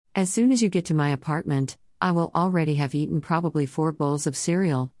As soon as you get to my apartment, I will already have eaten probably 4 bowls of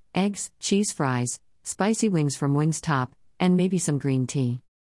cereal, eggs, cheese fries, spicy wings from Wingstop, and maybe some green tea.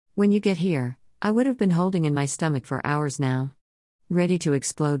 When you get here, I would have been holding in my stomach for hours now. Ready to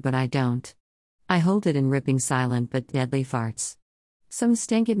explode, but I don't. I hold it in ripping silent but deadly farts. Some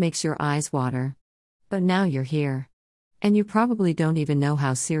stank it makes your eyes water. But now you're here. And you probably don't even know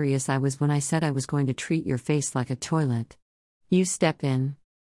how serious I was when I said I was going to treat your face like a toilet. You step in.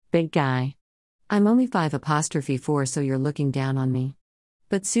 Big guy. I'm only 5'4", so you're looking down on me.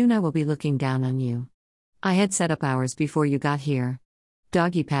 But soon I will be looking down on you. I had set up hours before you got here.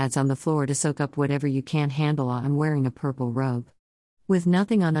 Doggy pads on the floor to soak up whatever you can't handle. I'm wearing a purple robe. With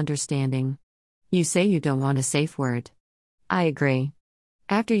nothing on understanding. You say you don't want a safe word. I agree.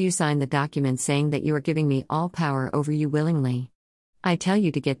 After you sign the document saying that you are giving me all power over you willingly. I tell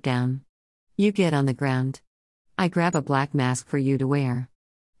you to get down. You get on the ground. I grab a black mask for you to wear.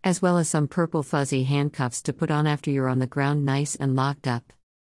 As well as some purple fuzzy handcuffs to put on after you're on the ground nice and locked up.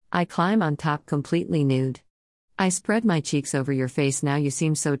 I climb on top completely nude. I spread my cheeks over your face. Now you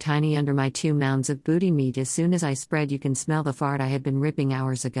seem so tiny under my 2 mounds of booty meat. As soon as I spread, you can smell the fart I had been ripping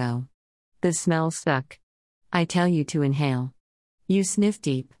hours ago. The smell stuck. I tell you to inhale. You sniff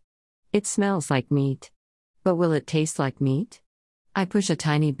deep. It smells like meat. But will it taste like meat? I push a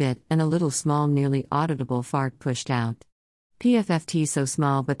tiny bit, and a little small, nearly audible fart pushed out. PFFT so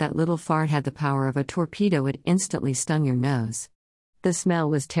small, but that little fart had the power of a torpedo. It instantly stung your nose. The smell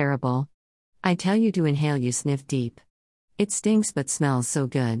was terrible. I tell you to inhale. You sniff deep. It stinks but smells so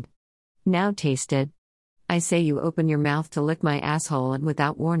good. Now taste it. I say. You open your mouth to lick my asshole, and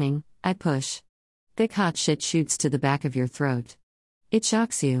without warning, I push. Thick hot shit shoots to the back of your throat. It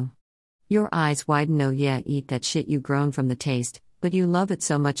shocks you. Your eyes widen. Oh yeah, eat that shit. You groan from the taste, but you love it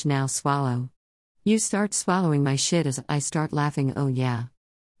so much. Now swallow. You start swallowing my shit as I start laughing. Oh yeah.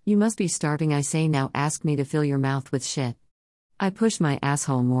 You must be starving. I say. Now ask me to fill your mouth with shit. I push my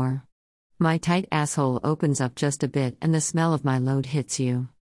asshole more. My tight asshole opens up just a bit, and the smell of my load hits you.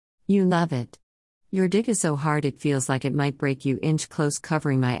 You love it. Your dick is so hard it feels like it might break. You inch close,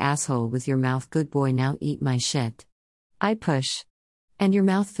 covering my asshole with your mouth. Good boy, now eat my shit. I push. And your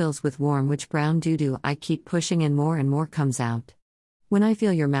mouth fills with warm, rich brown doo-doo. I keep pushing, and more comes out. When I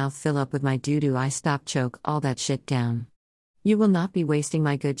feel your mouth fill up with my doo-doo, I stop, choke all that shit down. You will not be wasting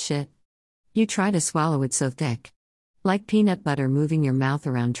my good shit. You try to swallow it so thick. Like peanut butter, moving your mouth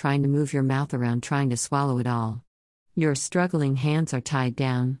around, trying to move your mouth around, trying to swallow it all. Your struggling hands are tied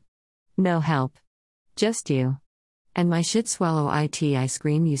down. No help. Just you. And my shit swallow it. I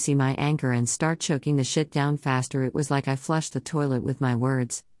scream. You see my anger and start choking the shit down faster. It was like I flushed the toilet with my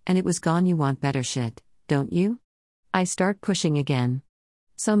words, and it was gone. You want better shit, don't you? I start pushing again.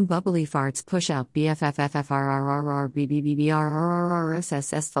 Some bubbly farts push out.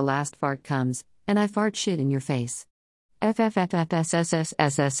 BFFFRRRRBBBBRRRSSS. The last fart comes, and I fart shit in your face.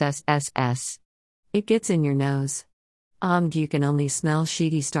 FFFFSSSSSSS. It gets in your nose. You can only smell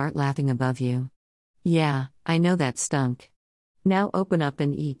sheety. Start laughing above you. Yeah, I know that stunk. Now open up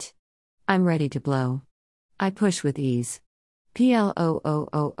and eat. I'm ready to blow. I push with ease.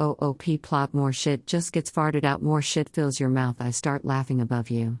 PLOOOOOP. Plop. More shit just gets farted out. More shit fills your mouth. I start laughing above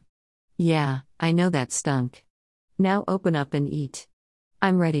you. Yeah, I know that stunk. Now open up and eat.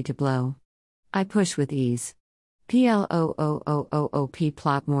 I'm ready to blow. I push with ease. PLOOOOP.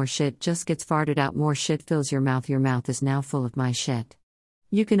 Plop. More shit just gets farted out. More shit fills your mouth. Your mouth is now full of my shit.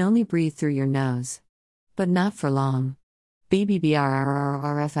 You can only breathe through your nose. But not for long.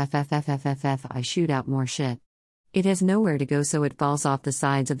 BBBRRRRFFFFFFF. I shoot out more shit. It has nowhere to go, so it falls off the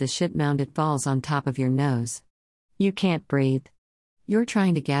sides of the shit mound. It falls on top of your nose. You can't breathe. You're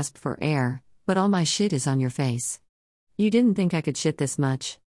trying to gasp for air, but all my shit is on your face. You didn't think I could shit this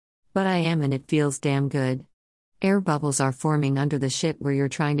much. But I am, and it feels damn good. Air bubbles are forming under the shit where you're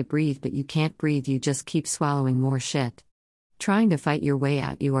trying to breathe, but you can't breathe. You just keep swallowing more shit. Trying to fight your way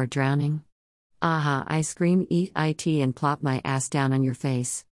out. You are drowning. Aha, I scream, eat it, and plop my ass down on your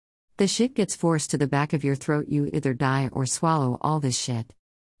face. The shit gets forced to the back of your throat. You either die or swallow all this shit.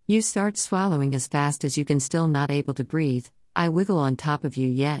 You start swallowing as fast as you can, still not able to breathe. I wiggle on top of you.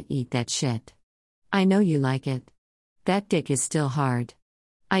 Yeah, eat that shit. I know you like it. That dick is still hard.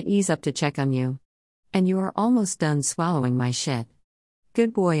 I ease up to check on you. And you are almost done swallowing my shit.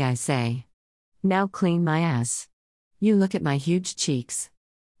 Good boy, I say. Now clean my ass. You look at my huge cheeks.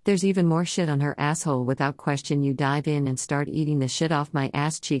 There's even more shit on her asshole. Without question, you dive in and start eating the shit off my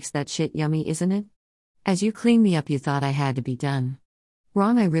ass cheeks. That shit yummy, isn't it? As you clean me up, you thought I had to be done.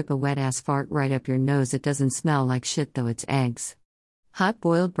 Wrong, I rip a wet ass fart right up your nose. It doesn't smell like shit though, it's eggs. Hot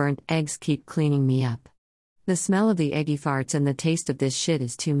boiled burnt eggs. Keep cleaning me up. The smell of the eggy farts and the taste of this shit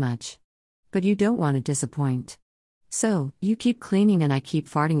is too much. But you don't want to disappoint. So, you keep cleaning and I keep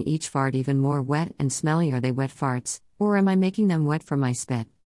farting. Each fart even more wet and smelly. Are they wet farts, or am I making them wet from my spit?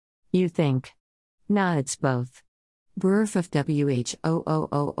 You think. Nah, it's both. Brrf of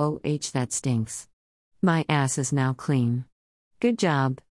WHOOOOH, that stinks. My ass is now clean. Good job.